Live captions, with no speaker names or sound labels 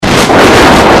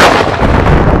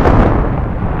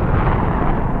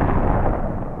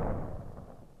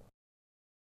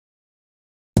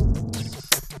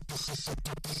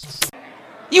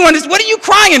What are you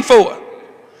crying for?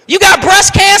 You got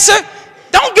breast cancer?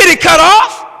 Don't get it cut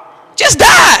off. Just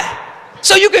die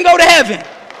so you can go to heaven.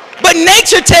 But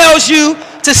nature tells you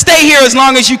to stay here as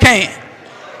long as you can,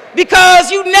 because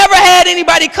you never had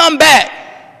anybody come back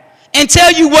and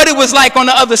tell you what it was like on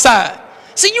the other side.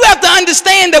 See, you have to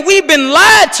understand that we've been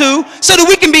lied to so that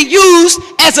we can be used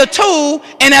as a tool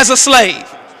and as a slave.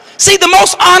 See, the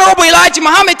most honorable Elijah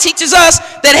Muhammad teaches us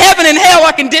that heaven and hell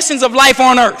are conditions of life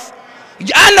on earth.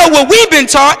 I know what we've been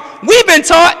taught. We've been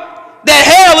taught that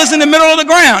hell is in the middle of the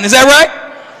ground. Is that right?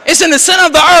 It's in the center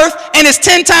of the earth, and it's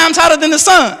 10 times hotter than the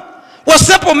sun. Well,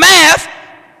 simple math,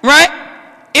 right?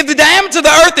 If the diameter of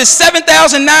the earth is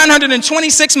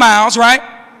 7,926 miles, right?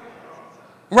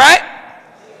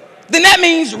 Then that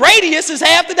means radius is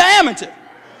half the diameter,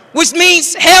 which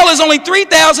means hell is only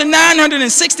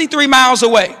 3,963 miles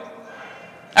away.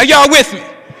 Are y'all with me?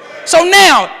 So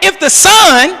now, if the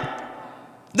sun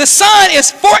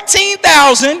is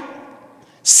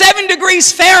 14,007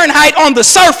 degrees Fahrenheit on the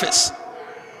surface.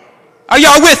 Are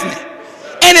y'all with me?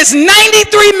 And it's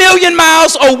 93 million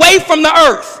miles away from the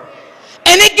earth.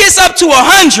 And it gets up to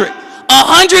 100,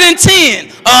 110,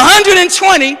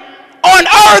 120 on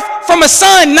earth from a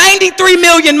sun 93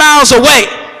 million miles away.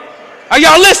 Are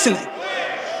y'all listening?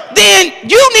 Then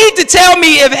you need to tell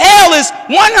me, if hell is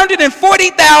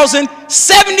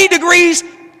 140,070 degrees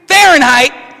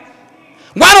Fahrenheit,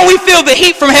 why don't we feel the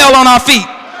heat from hell on our feet?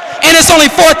 And it's only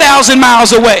 4,000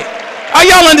 miles away. Are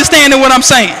y'all understanding what I'm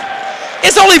saying?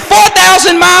 It's only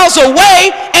 4,000 miles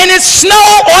away, and it's snow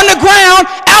on the ground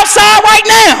outside right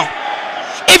now.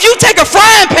 If you take a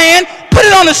frying pan, put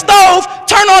it on the stove,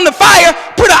 turn on the fire,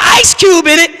 put an ice cube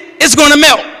in it, it's going to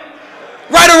melt.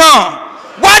 Right or wrong?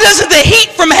 Why doesn't the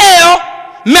heat from hell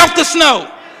melt the snow?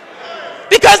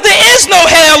 Because there is no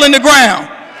hell in the ground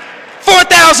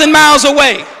 4,000 miles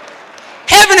away.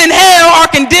 Heaven and hell are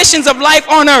conditions of life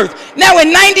on earth. Now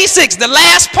in 96, the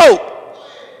last Pope,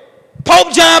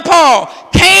 Pope John Paul,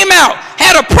 came out,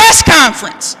 had a press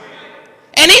conference,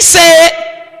 and he said,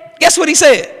 guess what he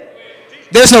said?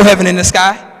 There's no heaven in the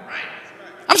sky.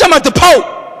 I'm talking about the Pope.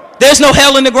 There's no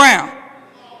hell in the ground.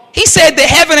 He said that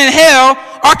heaven and hell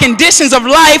are conditions of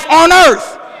life on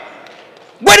earth.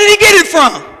 Where did he get it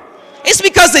from? It's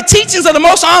because the teachings of the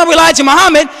most honorable Elijah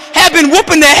Muhammad have been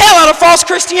whooping the hell out of false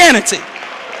Christianity.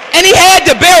 And he had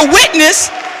to bear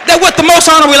witness that what the most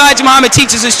honorable Elijah Muhammad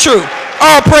teaches is true.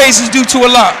 All praise is due to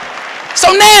Allah.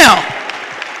 So now,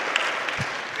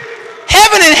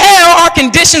 heaven and hell are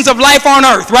conditions of life on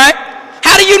earth, right?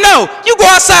 How do you know? You go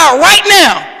outside right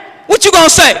now. What you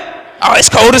gonna say? Oh, it's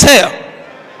cold as hell,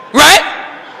 right?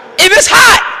 If it's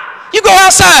hot, you go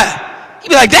outside.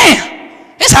 You be like, damn,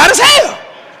 it's hot as hell,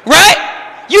 right?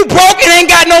 You broke and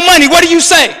ain't got no money. What do you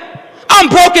say?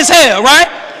 I'm broke as hell, right?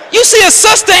 You see a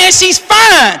sister and she's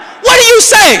fine. What do you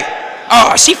say?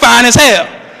 Oh, she fine as hell.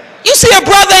 You see a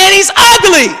brother and he's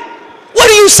ugly.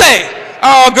 What do you say?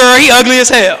 Oh, girl, he ugly as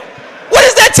hell. What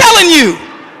is that telling you?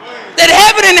 That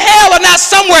heaven and hell are not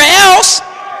somewhere else.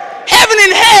 Heaven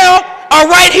and hell are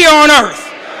right here on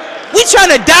earth. We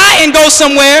trying to die and go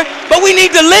somewhere, but we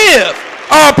need to live.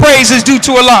 All praise is due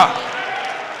to Allah.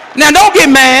 Now, don't get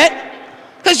mad,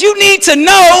 because you need to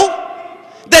know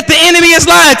that the enemy has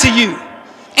lied to you.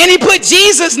 And he put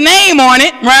Jesus' name on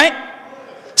it, right?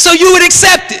 So you would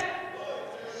accept it.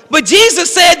 But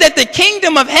Jesus said that the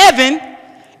kingdom of heaven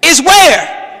is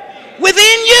where?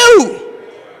 Within you.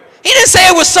 He didn't say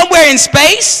it was somewhere in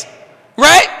space,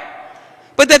 right?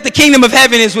 But that the kingdom of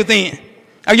heaven is within.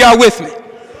 Are y'all with me?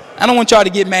 I don't want y'all to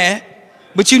get mad,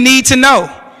 but you need to know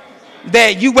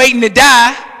that you waiting to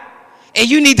die, and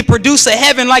you need to produce a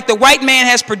heaven like the white man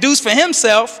has produced for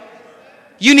himself.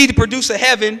 You need to produce a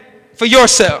heaven for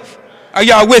yourself. Are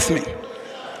y'all with me?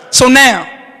 So now,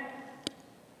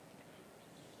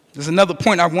 there's another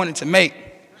point I wanted to make.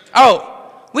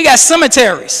 Oh, we got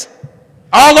cemeteries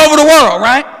all over the world,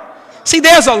 right? See,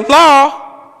 there's a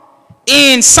law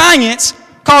in science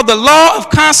called the law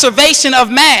of conservation of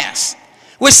mass,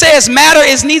 which says matter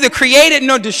is neither created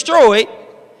nor destroyed.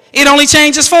 It only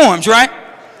changes forms, right?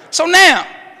 So now,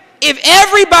 if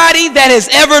everybody that has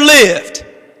ever lived,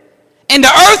 and the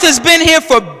earth has been here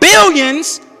for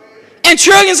billions and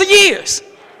trillions of years,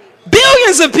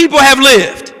 billions of people have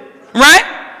lived, right?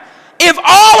 If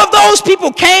all of those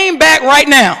people came back right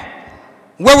now,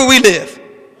 where would we live?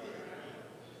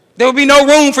 There would be no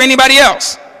room for anybody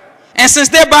else. And since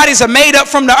their bodies are made up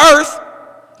from the earth,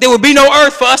 there would be no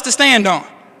earth for us to stand on.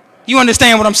 You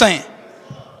understand what I'm saying?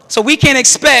 So we can't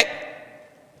expect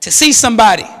to see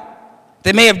somebody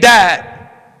that may have died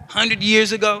 100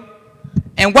 years ago.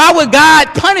 And why would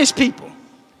God punish people?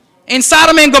 In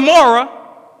Sodom and Gomorrah,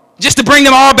 just to bring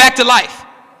them all back to life?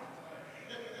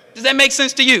 Does that make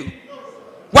sense to you?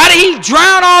 Why did he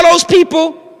drown all those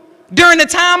people during the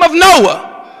time of Noah?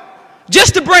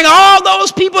 Just to bring all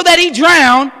those people that he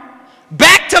drowned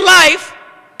back to life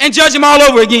and judge them all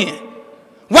over again.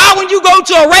 Why, when you go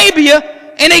to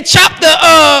Arabia and they chop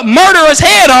the murderer's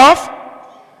head off,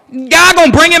 God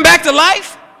gonna bring him back to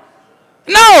life?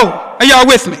 No. Are y'all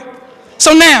with me?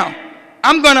 So now,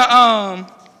 I'm gonna,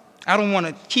 I don't want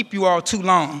to keep you all too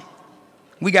long.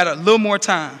 We got a little more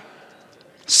time.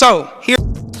 So, here.